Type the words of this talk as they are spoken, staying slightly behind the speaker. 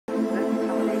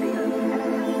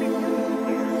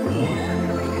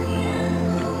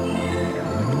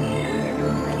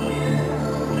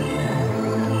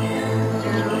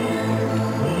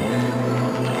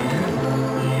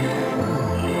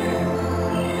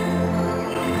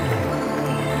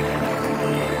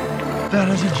That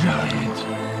is a giant.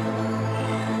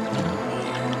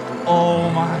 Oh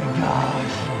my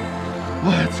gosh.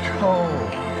 Let's go.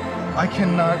 I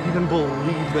cannot even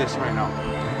believe this right now.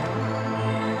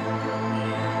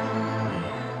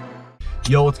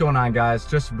 Yo, what's going on, guys?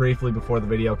 Just briefly before the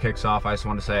video kicks off, I just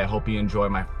want to say I hope you enjoy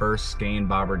my first skein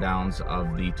bobber downs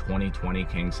of the 2020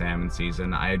 King Salmon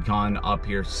season. I had gone up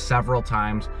here several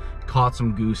times, caught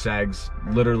some goose eggs,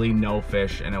 literally no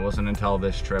fish, and it wasn't until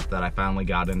this trip that I finally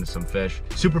got into some fish.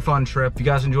 Super fun trip. If you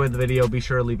guys enjoyed the video, be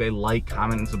sure to leave a like,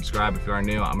 comment, and subscribe if you are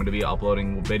new. I'm going to be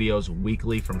uploading videos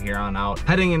weekly from here on out,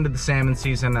 heading into the salmon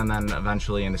season and then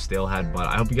eventually into steelhead. But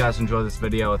I hope you guys enjoy this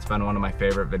video. It's been one of my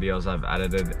favorite videos I've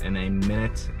edited in a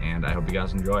minute, and I hope you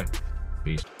guys enjoy.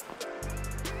 Peace.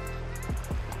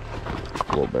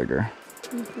 A little bigger.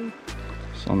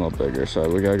 It's on the bigger side.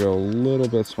 We gotta go a little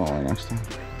bit smaller next time.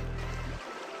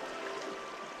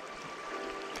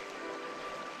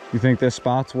 You think this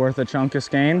spot's worth a chunk of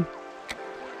skein?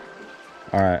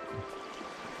 All right.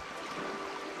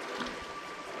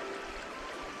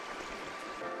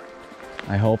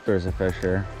 I hope there's a fish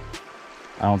here.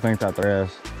 I don't think that there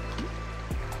is.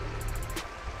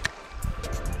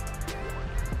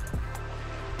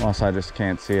 Unless I just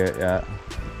can't see it yet.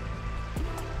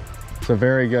 It's a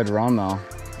very good run though.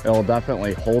 It'll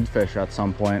definitely hold fish at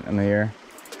some point in the year.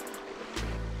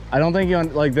 I don't think you,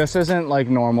 like, this isn't like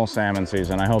normal salmon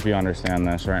season. I hope you understand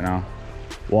this right now.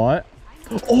 What?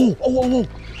 Oh.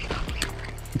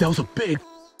 That was a big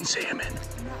salmon.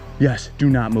 Yes, do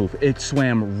not move. It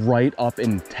swam right up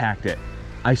and tacked it.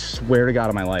 I swear to God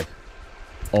on my life.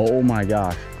 Oh my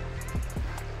gosh.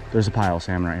 There's a pile of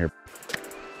salmon right here.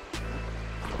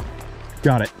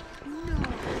 Got it.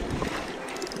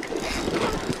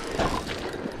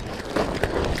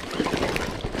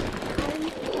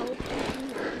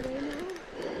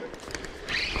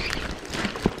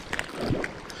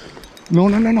 No.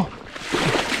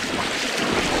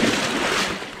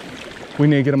 We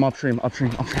need to get him upstream.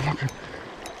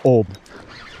 Oh.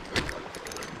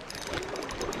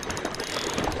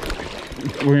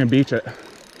 We're gonna beach it.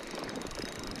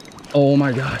 Oh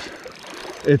my gosh.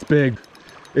 It's big.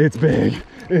 It's big.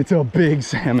 It's a big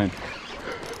salmon.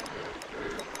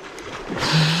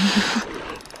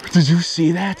 Did you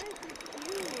see that?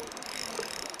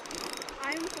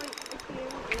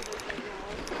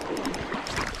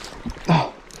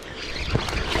 Oh.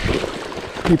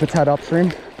 Keep its head upstream.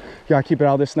 You gotta keep it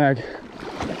out of this snag.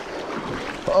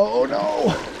 Oh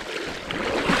no.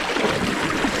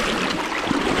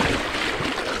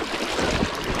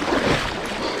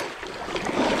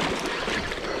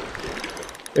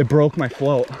 It broke my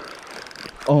float.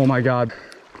 Oh my God.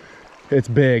 It's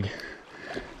big.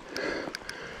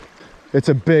 It's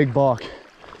a big buck.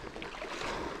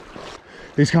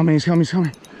 He's coming.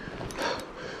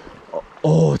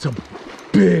 Oh, it's a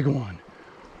big one.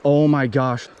 Oh my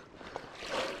gosh.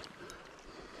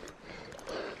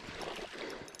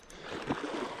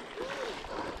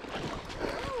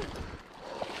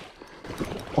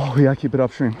 Oh yeah, keep it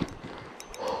upstream.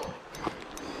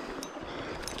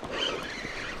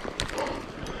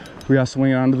 We gotta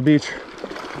swing it onto the beach.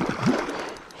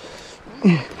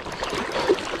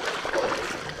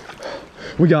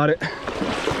 We got it.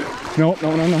 No.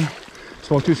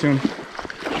 Spoke too soon.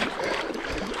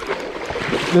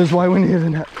 This is why we needed a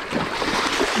net.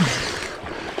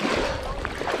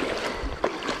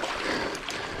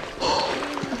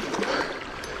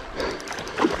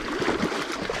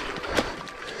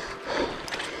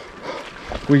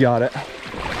 We got it.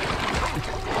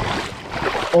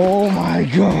 Oh my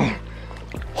God.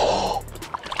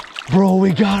 Bro,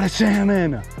 we got a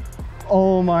salmon.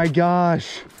 Oh my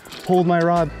gosh. Hold my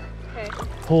rod. Okay.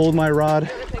 Hold my rod.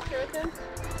 Take a picture with him?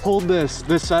 Hold this.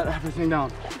 This set everything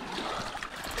down.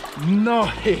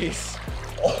 Nice.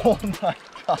 Oh my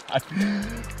God.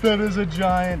 That is a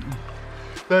giant.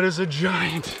 That is a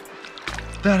giant.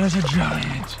 That is a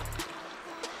giant.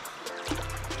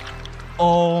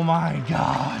 Oh my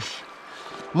gosh.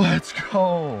 Let's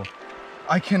go.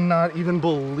 I cannot even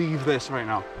believe this right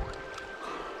now.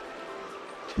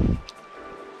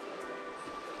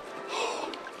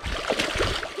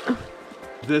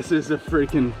 This is a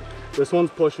freaking, this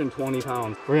one's pushing 20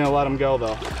 pounds. We're gonna let him go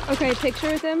though. Okay, picture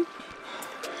with him.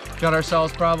 Got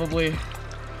ourselves probably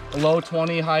a low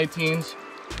 20, high teens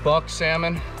buck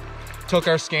salmon. Took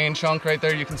our skein chunk right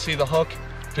there. You can see the hook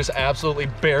just absolutely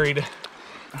buried.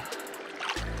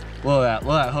 Look at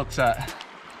that hook set.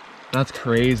 That's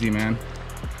crazy, man.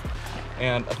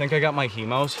 And I think I got my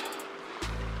hemos.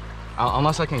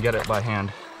 Unless I can get it by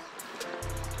hand.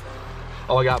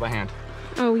 Oh, I got by hand.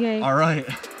 Oh, yay. All right.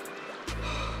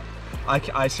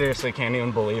 I seriously can't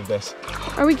even believe this.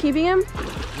 Are we keeping him?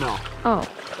 No. Oh.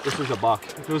 This is a buck.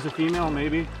 If it was a female,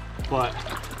 maybe, but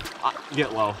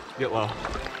get low, get low.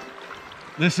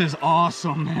 This is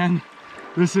awesome, man.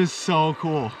 This is so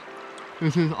cool.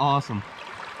 This is awesome.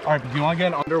 All right, do you want to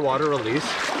get an underwater release?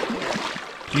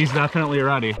 He's definitely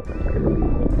ready.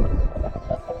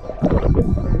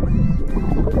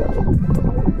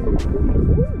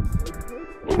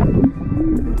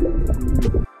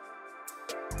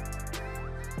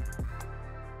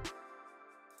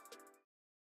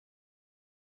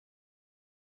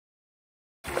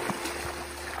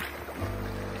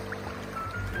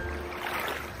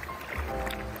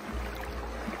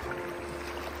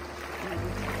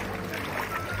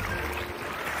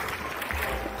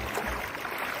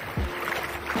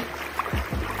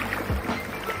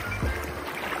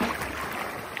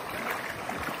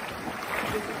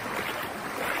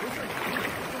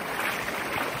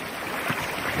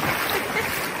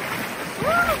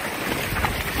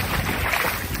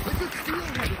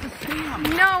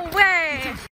 No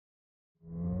way!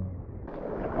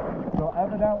 So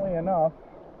evidently enough,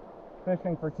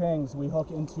 fishing for kings, we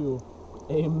hook into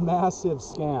a massive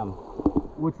scam,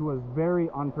 which was very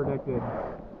unpredicted.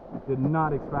 Did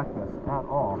not expect this at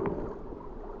all.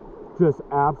 Just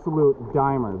absolute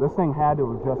dimer. This thing had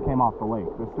to have just came off the lake.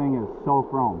 This thing is so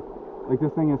chrome. Like,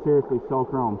 this thing is seriously so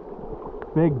chrome.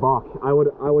 Big buck. I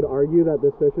would argue that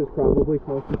this fish is probably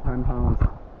close to 10 pounds.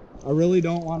 I really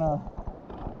don't want to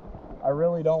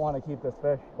keep this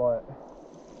fish, but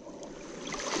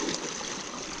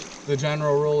the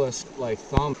general rule is like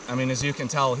thumb. I mean, as you can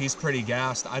tell, he's pretty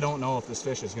gassed. I don't know if this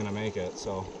fish is gonna make it,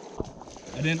 so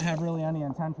I didn't have really any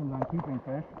intentions on keeping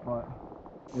fish, but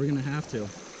we're gonna have to.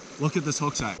 Look at this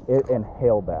hook size. It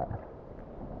inhaled that.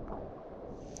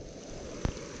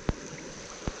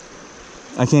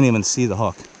 I can't even see the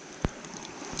hook.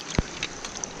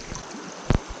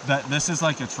 This is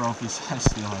like a trophy size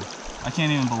steelhead. I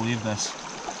can't even believe this.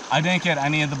 I didn't get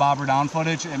any of the bobber down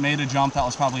footage. It made a jump that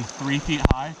was probably 3 feet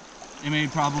high. It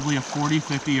made probably a 40,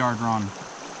 50 yard run.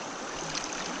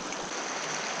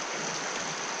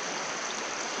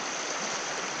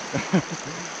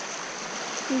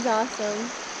 He's awesome.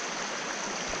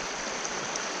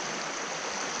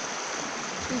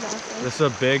 He's awesome. This is a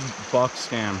big buck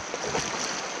scam.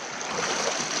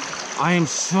 I am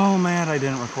so mad I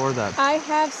didn't record that. I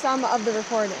have some of the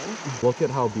recording. Look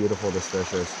at how beautiful this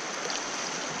fish is.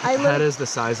 The head is the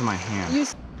size of my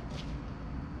hand.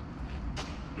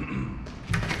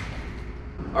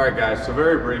 Alright guys, so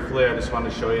very briefly I just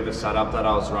wanted to show you the setup that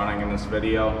I was running in this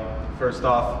video. First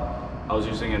off, I was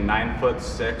using a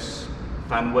 9'6"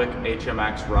 Fenwick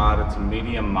HMX rod. It's a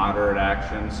medium moderate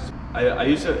action. I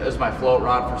use it as my float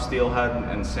rod for steelhead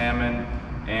and salmon,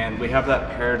 and we have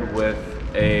that paired with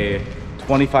a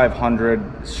 2500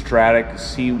 Stradic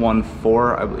C14,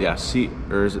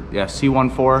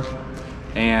 C14,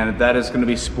 and that is going to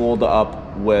be spooled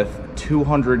up with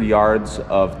 200 yards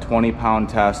of 20-pound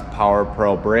test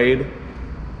PowerPro braid.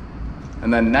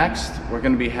 And then next, we're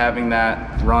going to be having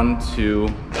that run to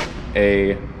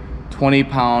a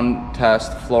 20-pound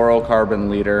test fluorocarbon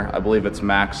leader. I believe it's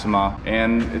Maxima,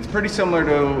 and it's pretty similar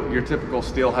to your typical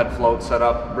steelhead float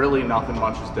setup. Really nothing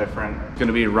much is different. It's going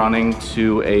to be running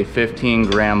to a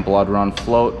 15-gram blood run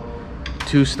float,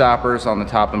 2 stoppers on the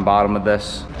top and bottom of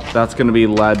this. That's going to be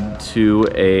led to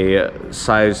a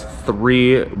size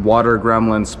 3 water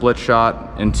gremlin split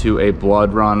shot into a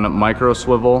blood run micro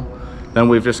swivel. Then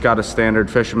we've just got a standard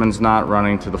fisherman's knot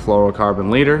running to the fluorocarbon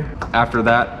leader. After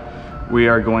that, we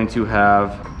are going to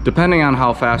have, depending on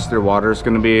how fast their water is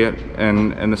going to be,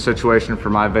 and in the situation for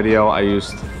my video, I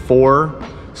used 4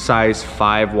 size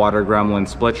 5 water gremlin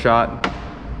split shot.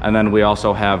 And then we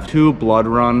also have 2 blood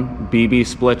run BB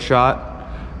split shot.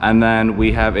 And then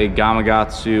we have a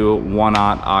Gamakatsu 1/0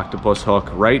 octopus hook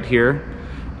right here.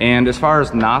 And as far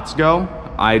as knots go,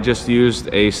 I just used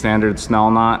a standard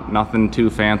Snell knot, nothing too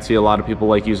fancy. A lot of people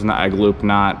like using the egg loop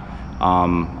knot.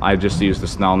 I just used the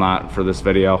Snell knot for this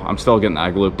video. I'm still getting the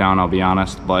egg loop down, I'll be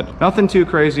honest, but nothing too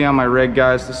crazy on my rig,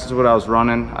 guys. This is what I was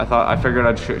running. I figured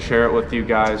I'd share it with you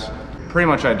guys. Pretty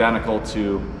much identical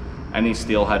to any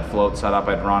steelhead float setup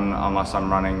I'd run, unless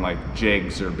I'm running like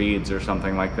jigs or beads or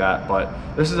something like that. But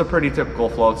this is a pretty typical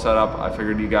float setup. I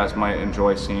figured you guys might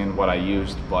enjoy seeing what I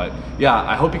used. But yeah,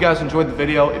 I hope you guys enjoyed the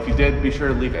video. If you did, be sure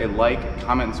to leave a like,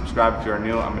 comment, and subscribe if you're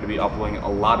new. I'm going to be uploading a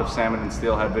lot of salmon and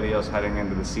steelhead videos heading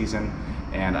into the season,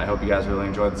 and I hope you guys really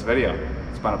enjoyed this video.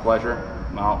 It's been a pleasure.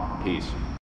 I'm out. Peace.